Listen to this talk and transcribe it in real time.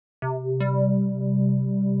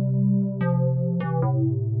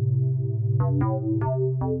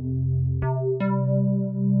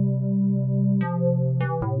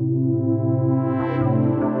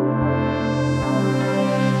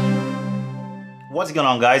What's going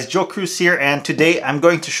on, guys? Joe Cruz here, and today I'm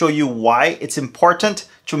going to show you why it's important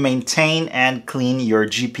to maintain and clean your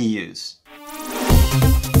GPUs.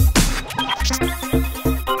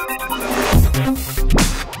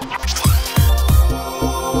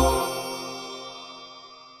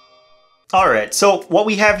 Alright, so what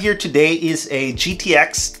we have here today is a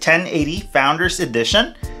GTX 1080 Founders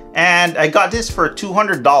Edition, and I got this for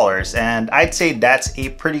 $200, and I'd say that's a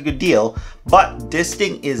pretty good deal. But this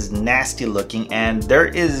thing is nasty looking, and there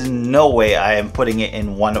is no way I am putting it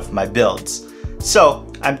in one of my builds. So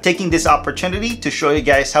I'm taking this opportunity to show you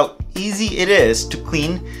guys how easy it is to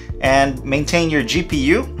clean and maintain your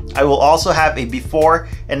GPU. I will also have a before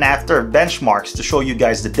and after benchmarks to show you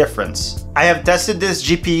guys the difference. I have tested this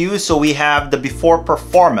GPU, so we have the before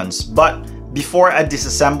performance, but before I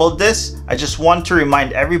disassembled this, I just want to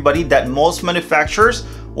remind everybody that most manufacturers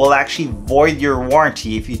will actually void your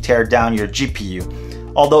warranty if you tear down your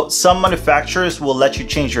GPU. Although some manufacturers will let you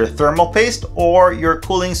change your thermal paste or your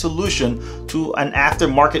cooling solution to an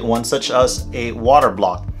aftermarket one, such as a water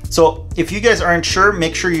block. So if you guys aren't sure,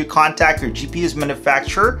 make sure you contact your GPU's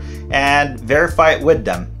manufacturer and verify it with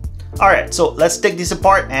them. Alright, so let's take this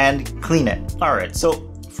apart and clean it. Alright,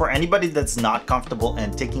 so for anybody that's not comfortable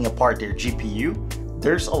in taking apart their GPU,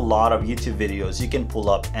 there's a lot of YouTube videos you can pull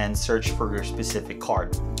up and search for your specific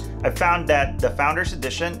card. I found that the Founders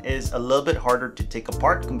Edition is a little bit harder to take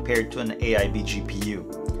apart compared to an AIB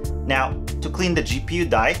GPU. Now, to clean the GPU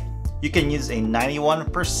die, you can use a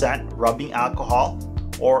 91% rubbing alcohol,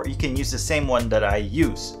 or you can use the same one that I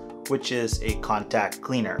use, which is a contact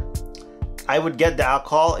cleaner. I would get the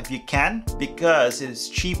alcohol if you can because it's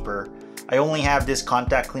cheaper. I only have this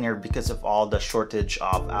contact cleaner because of all the shortage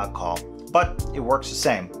of alcohol, but it works the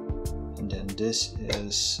same. And then this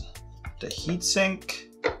is the heatsink.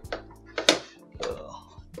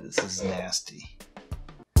 Oh, this is nasty.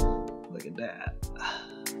 Look at that.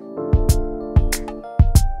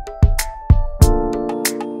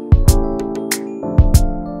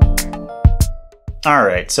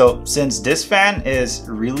 Alright, so since this fan is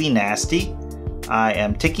really nasty, I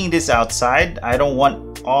am taking this outside. I don't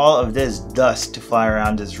want all of this dust to fly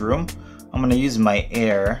around this room. I'm gonna use my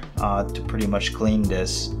air to pretty much clean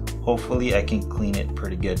this. Hopefully I can clean it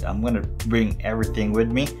pretty good. I'm gonna bring everything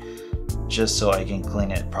with me just so I can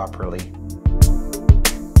clean it properly.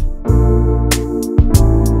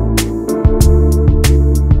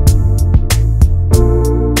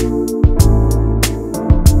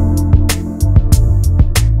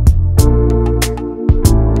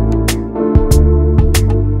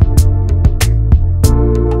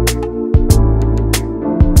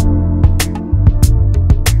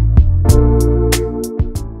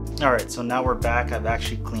 Alright, so now we're back. I've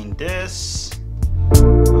actually cleaned this.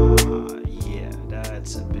 Yeah,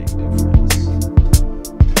 that's a big difference.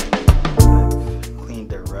 I've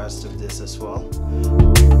cleaned the rest of this as well.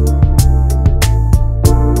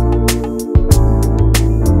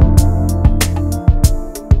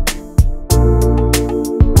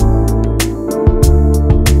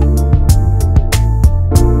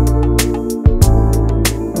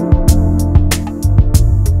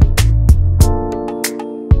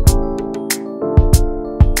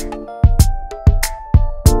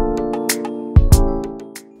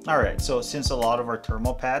 Alright, so since a lot of our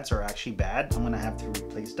thermal pads are actually bad, I'm gonna have to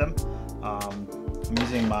replace them. I'm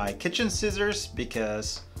using my kitchen scissors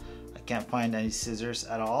because I can't find any scissors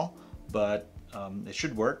at all, but it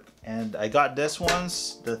should work. And I got this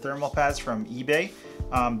ones, the thermal pads from eBay.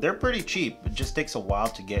 They're pretty cheap. It just takes a while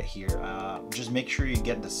to get here. Just make sure you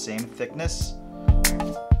get the same thickness.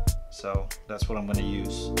 So that's what I'm gonna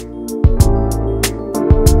use.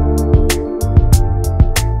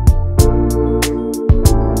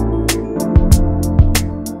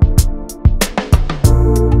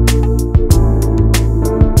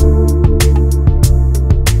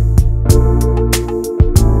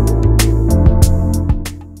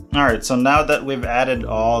 Alright, so now that we've added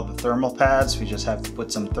all the thermal pads, we just have to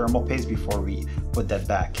put some thermal paste before we put that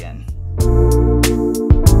back in.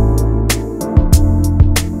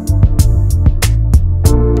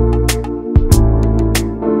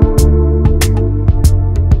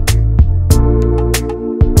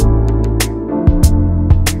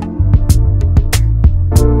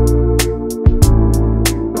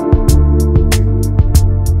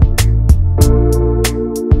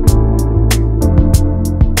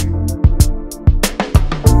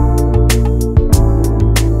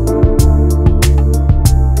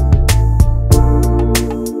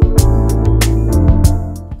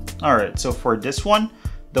 Alright, so for this one,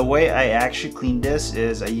 the way I actually clean this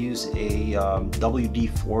is I use a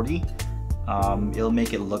WD-40. It'll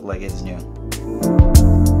make it look like it's new.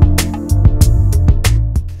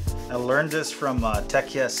 I learned this from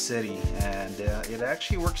Techia City, and it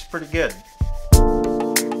actually works pretty good.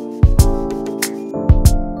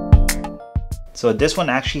 So this one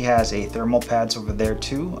actually has a thermal pads over there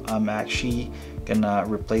too. I'm actually gonna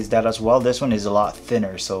replace that as well. This one is a lot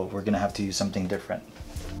thinner, so we're gonna have to use something different.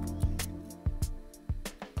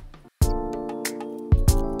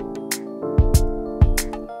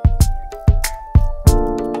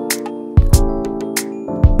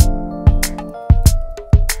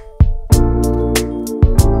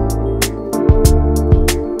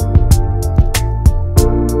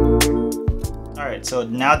 So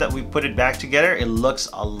now that we put it back together, it looks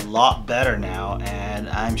a lot better now, and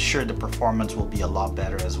I'm sure the performance will be a lot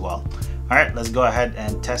better as well. All right, let's go ahead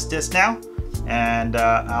and test this now, and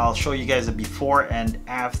I'll show you guys a before and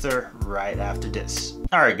after right after this.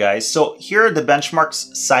 All right guys, so here are the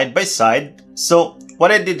benchmarks side by side. So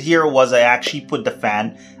what I did here was I actually put the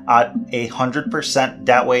fan at 100%,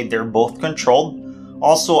 that way they're both controlled.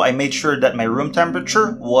 Also, I made sure that my room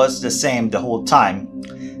temperature was the same the whole time.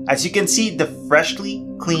 As you can see, the freshly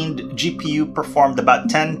cleaned GPU performed about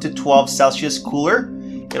 10 to 12 Celsius cooler.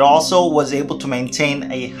 It also was able to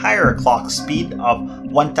maintain a higher clock speed of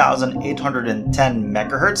 1810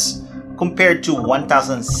 megahertz compared to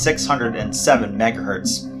 1607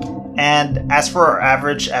 megahertz. And as for our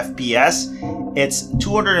average FPS, it's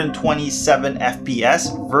 227 FPS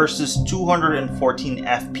versus 214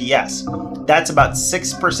 FPS. That's about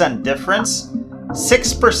 6% difference.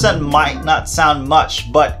 6% might not sound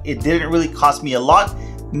much, but it didn't really cost me a lot,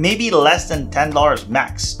 maybe less than $10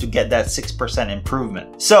 max to get that 6%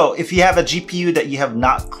 improvement. So if you have a GPU that you have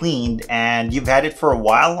not cleaned and you've had it for a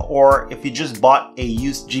while, or if you just bought a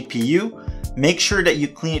used GPU, make sure that you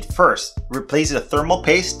clean it first. Replace the thermal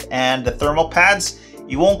paste and the thermal pads.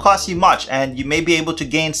 It won't cost you much, and you may be able to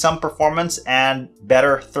gain some performance and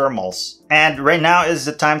better thermals. And right now is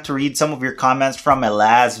the time to read some of your comments from my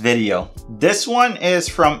last video. This one is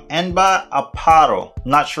from Enba Aparo.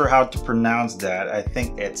 Not sure how to pronounce that. I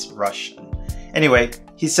think it's Russian. Anyway,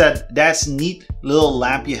 he said, "That's neat little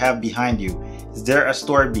lamp you have behind you. Is there a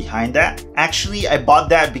story behind that?" Actually, I bought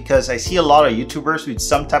that because I see a lot of YouTubers with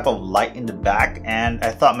some type of light in the back, and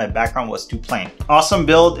I thought my background was too plain. Awesome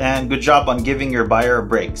build and good job on giving your buyer a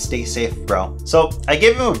break. Stay safe, bro. So I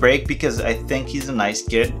gave him a break because I think he's a nice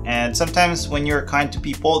kid, and sometimes when you're kind to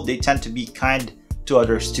people, they tend to be kind to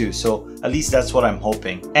others too. So at least that's what I'm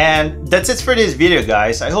hoping. And that's it for this video,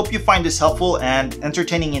 guys. I hope you find this helpful and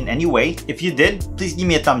entertaining in any way. If you did, please give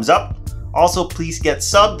me a thumbs up. Also, please get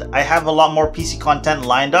subbed. I have a lot more PC content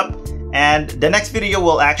lined up, and the next video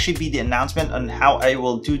will actually be the announcement on how I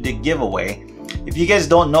will do the giveaway. If you guys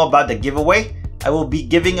don't know about the giveaway, I will be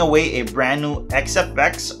giving away a brand new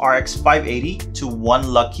XFX RX 580 to one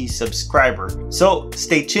lucky subscriber. So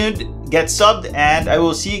stay tuned, get subbed, and I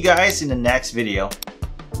will see you guys in the next video.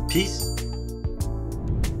 Peace.